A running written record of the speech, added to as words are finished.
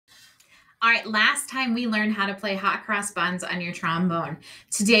All right, last time we learned how to play hot cross buns on your trombone.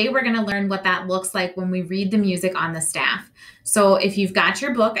 Today we're going to learn what that looks like when we read the music on the staff. So if you've got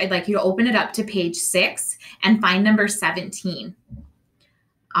your book, I'd like you to open it up to page 6 and find number 17.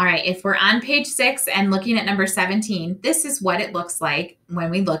 All right, if we're on page 6 and looking at number 17, this is what it looks like when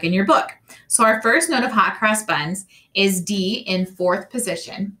we look in your book. So our first note of hot cross buns is D in 4th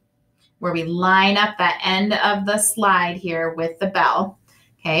position, where we line up that end of the slide here with the bell.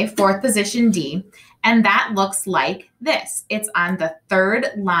 Okay, 4th position D, and that looks like this. It's on the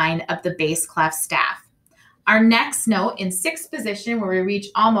 3rd line of the bass clef staff. Our next note in 6th position, where we reach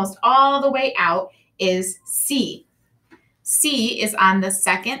almost all the way out, is C. C is on the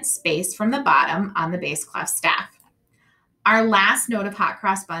 2nd space from the bottom on the bass clef staff. Our last note of hot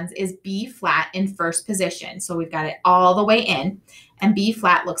cross buns is B flat in 1st position. So we've got it all the way in, and B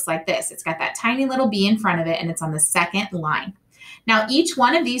flat looks like this. It's got that tiny little B in front of it, and it's on the 2nd line. Now, each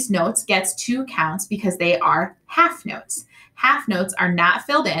one of these notes gets 2 counts because they are half notes. Half notes are not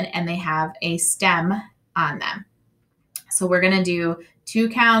filled in, and they have a stem on them. So we're going to do 2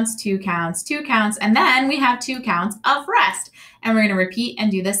 counts, 2 counts, 2 counts, and then we have 2 counts of rest. And we're going to repeat and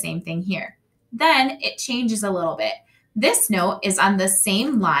do the same thing here. Then it changes a little bit. This note is on the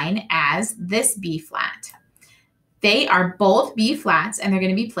same line as this B flat. They are both B flats, and they're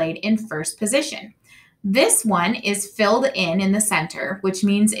going to be played in 1st position. This one is filled in the center, which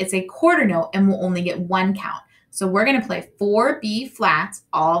means it's a quarter note and will only get 1 count. So we're going to play 4 B flats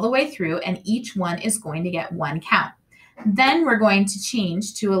all the way through, and each one is going to get 1 count. Then we're going to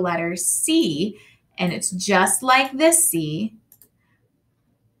change to a letter C, and it's just like this C,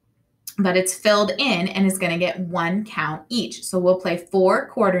 but it's filled in and is going to get 1 count each. So we'll play 4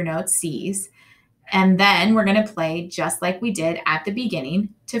 quarter note Cs, and then we're going to play just like we did at the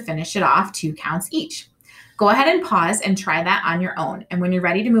beginning to finish it off, 2 counts each. Go ahead and pause and try that on your own. And when you're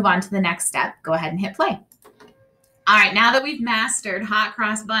ready to move on to the next step, go ahead and hit play. All right, now that we've mastered hot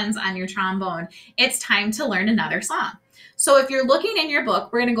cross buns on your trombone, it's time to learn another song. So if you're looking in your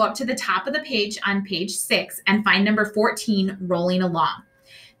book, we're going to go up to the top of the page on page 6 and find number 14, Rolling Along.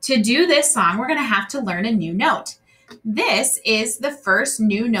 To do this song, we're going to have to learn a new note. This is the first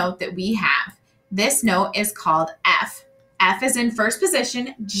new note that we have. This note is called F. F is in 1st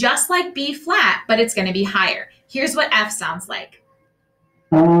position, just like B flat, but it's going to be higher. Here's what F sounds like.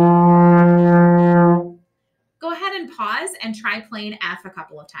 Go ahead and pause and try playing F a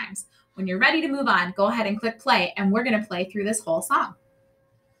couple of times. When you're ready to move on, go ahead and click play, and we're going to play through this whole song.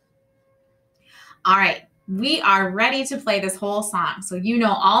 All right, we are ready to play this whole song. So you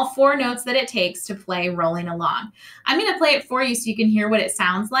know all 4 notes that it takes to play Rolling Along. I'm going to play it for you so you can hear what it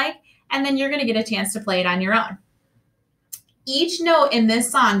sounds like, and then you're going to get a chance to play it on your own. Each note in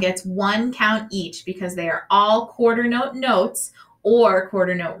this song gets 1 count each because they are all quarter note notes or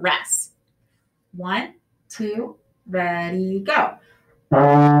quarter note rests. 1, 2, ready, go.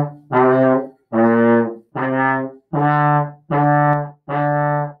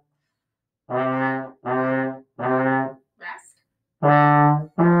 Rest.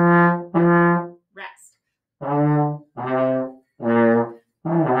 Rest.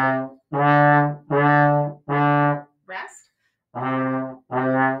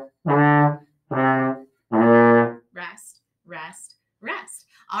 Rest, rest, rest.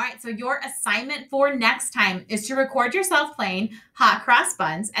 All right, so your assignment for next time is to record yourself playing hot cross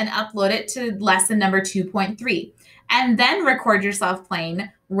buns and upload it to lesson number 2.3. And then record yourself playing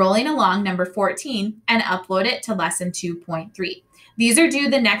Rolling Along number 14 and upload it to lesson 2.3. These are due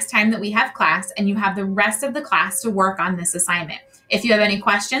the next time that we have class, and you have the rest of the class to work on this assignment. If you have any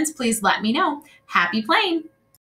questions, please let me know. Happy playing!